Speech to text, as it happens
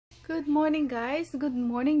Good morning, guys. Good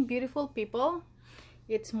morning, beautiful people.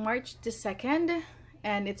 It's March the 2nd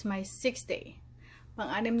and it's my 6th day.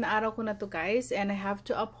 Pang-anim na araw ko na to, guys, and I have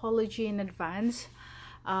to apology in advance.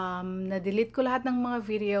 Na-delete ko lahat ng mga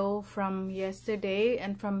video from yesterday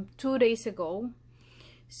and from 2 days ago.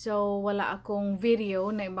 So, wala akong video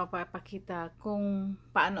na ipapakita kung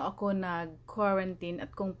paano ako nag-quarantine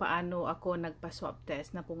at kung paano ako nagpa-swab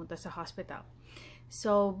test na pumunta sa hospital.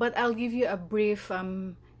 So, but I'll give you a brief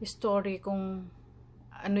story kung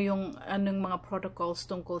anong mga protocols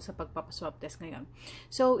tungkol sa pagpapaswab test ngayon.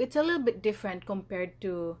 So, it's a little bit different compared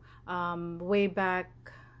to way back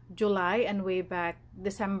July and way back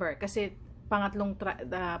December kasi pangatlong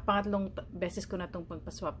beses ko na itong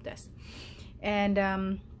pagpaswab test. And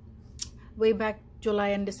way back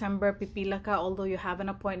July and December, pipila ka although you have an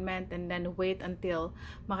appointment and then wait until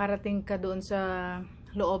makarating ka doon sa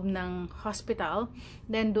loob ng hospital,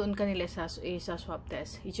 then doon ka nila sa swab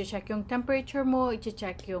test. I-check yung temperature mo,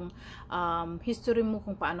 i-check yung history mo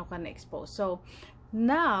kung paano ka na-expose. So,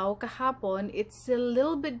 now, kahapon, it's a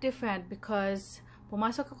little bit different because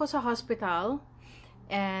pumasok ako sa hospital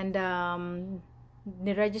and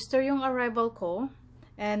niregister yung arrival ko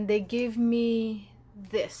and they gave me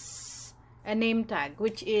this, a name tag,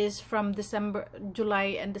 which is from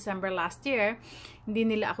July and December last year. Hindi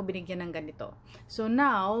nila ako binigyan ng ganito. So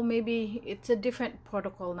now, maybe it's a different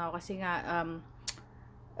protocol now kasi nga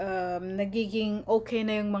nagiging okay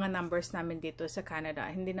na yung mga numbers namin dito sa Canada.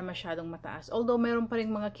 Hindi na masyadong mataas. Although mayroon pa rin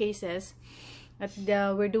mga cases at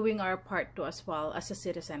we're doing our part to as well as a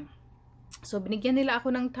citizen. So, binigyan nila ako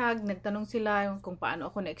ng tag, nagtanong sila kung paano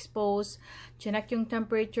ako na-expose, chinek yung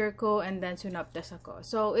temperature ko, and then swab test ako.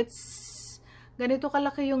 So, it's ganito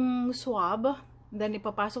kalaki yung swab, then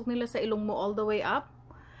ipapasok nila sa ilong mo all the way up,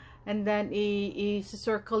 and then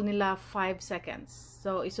i-circle nila 5 seconds.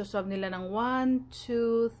 So, isuswab nila ng 1,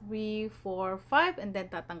 2, 3, 4, 5, and then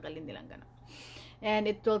tatanggalin nilang gano'n. And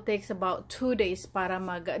it will take about 2 days para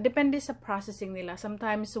depende sa processing nila.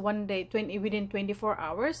 Sometimes 1 day, within 24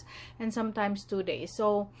 hours, and sometimes 2 days.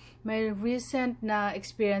 So, my recent na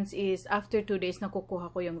experience is after 2 days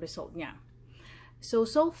nakukuha ko yung result niya. So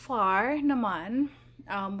far naman,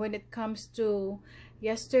 when it comes to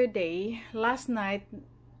yesterday, last night,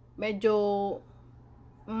 medyo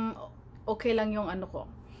okay lang yung ano ko.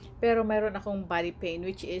 Pero mayroon akong body pain,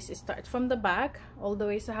 which is start from the back all the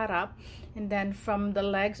way sa harap, and then from the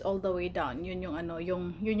legs all the way down. Yun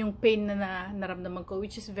yung pain na naramdaman ko,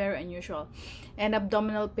 which is very unusual. And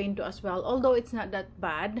abdominal pain too as well. Although it's not that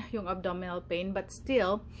bad, yung abdominal pain, but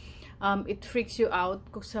still, it freaks you out.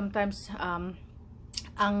 Sometimes,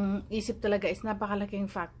 ang isip talaga is napakalaking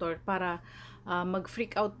factor para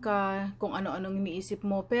mag-freak out ka kung ano-anong iniisip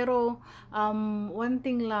mo. Pero, one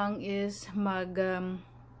thing lang is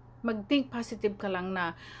mag-think positive ka lang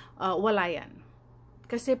na wala yan.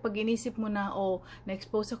 Kasi pag inisip mo na,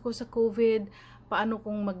 na-expose ako sa COVID, paano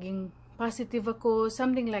kung maging positive ako,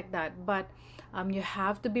 something like that. But you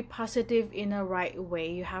have to be positive in a right way.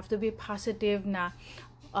 You have to be positive na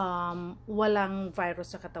walang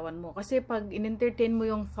virus sa katawan mo. Kasi pag in-entertain mo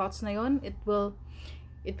yung thoughts na yon, it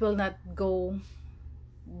will not go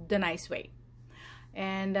the nice way.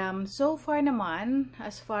 And so far naman,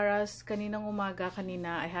 as far as kanina,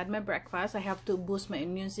 I had my breakfast. I have to boost my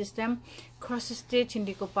immune system. Cross-stitch,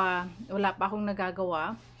 wala pa akong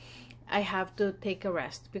nagagawa. I have to take a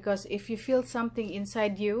rest. Because if you feel something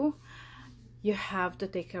inside you, you have to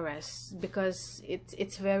take a rest. Because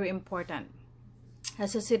it's very important.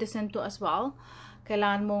 As a citizen too as well,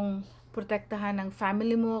 kailangan mong protektahan ng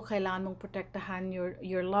family mo, kailangan mong protektahan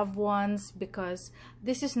your loved ones, because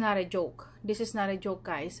this is not a joke. This is not a joke,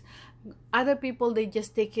 guys. Other people, they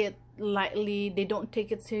just take it lightly, they don't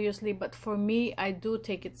take it seriously, but for me, I do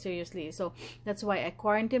take it seriously. So, that's why I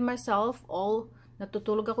quarantine myself,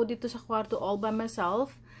 natutulog ako dito sa kwarto all by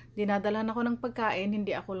myself, dinadalhan ako ng pagkain,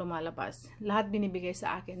 hindi ako lumalabas. Lahat binibigay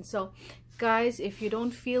sa akin. So, guys, if you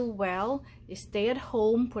don't feel well, stay at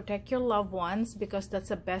home, protect your loved ones, because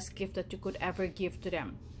that's the best gift that you could ever give to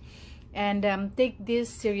them. And take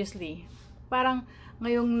this seriously. Parang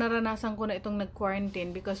ngayong naranasan ko na itong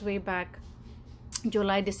nag-quarantine, because way back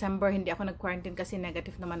July, December, hindi ako nag-quarantine kasi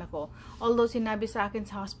negative naman ako. Although sinabi sa akin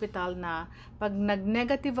sa hospital na pag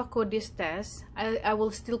nag-negative ako this test, I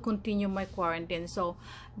will still continue my quarantine. So,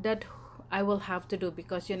 that I will have to do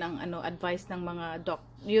because yun ang advice ng mga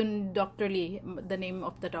Dr. Lee, the name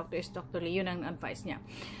of the doctor is Dr. Lee, yun ang advice niya.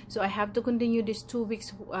 So, I have to continue this 2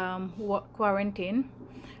 weeks quarantine.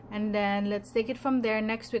 And then, let's take it from there.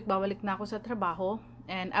 Next week, babalik na ako sa trabaho.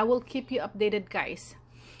 And I will keep you updated, guys,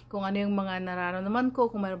 kung ano yung mga nararamdaman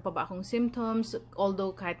ko, kung mayroon pa ba akong symptoms,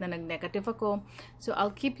 although kahit na nag-negative ako. So,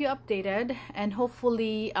 I'll keep you updated and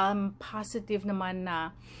hopefully, positive naman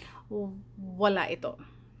na wala ito.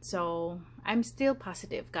 So, I'm still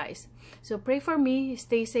positive, guys. So, pray for me,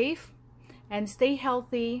 stay safe, and stay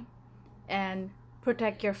healthy, and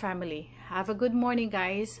protect your family. Have a good morning,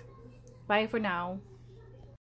 guys. Bye for now.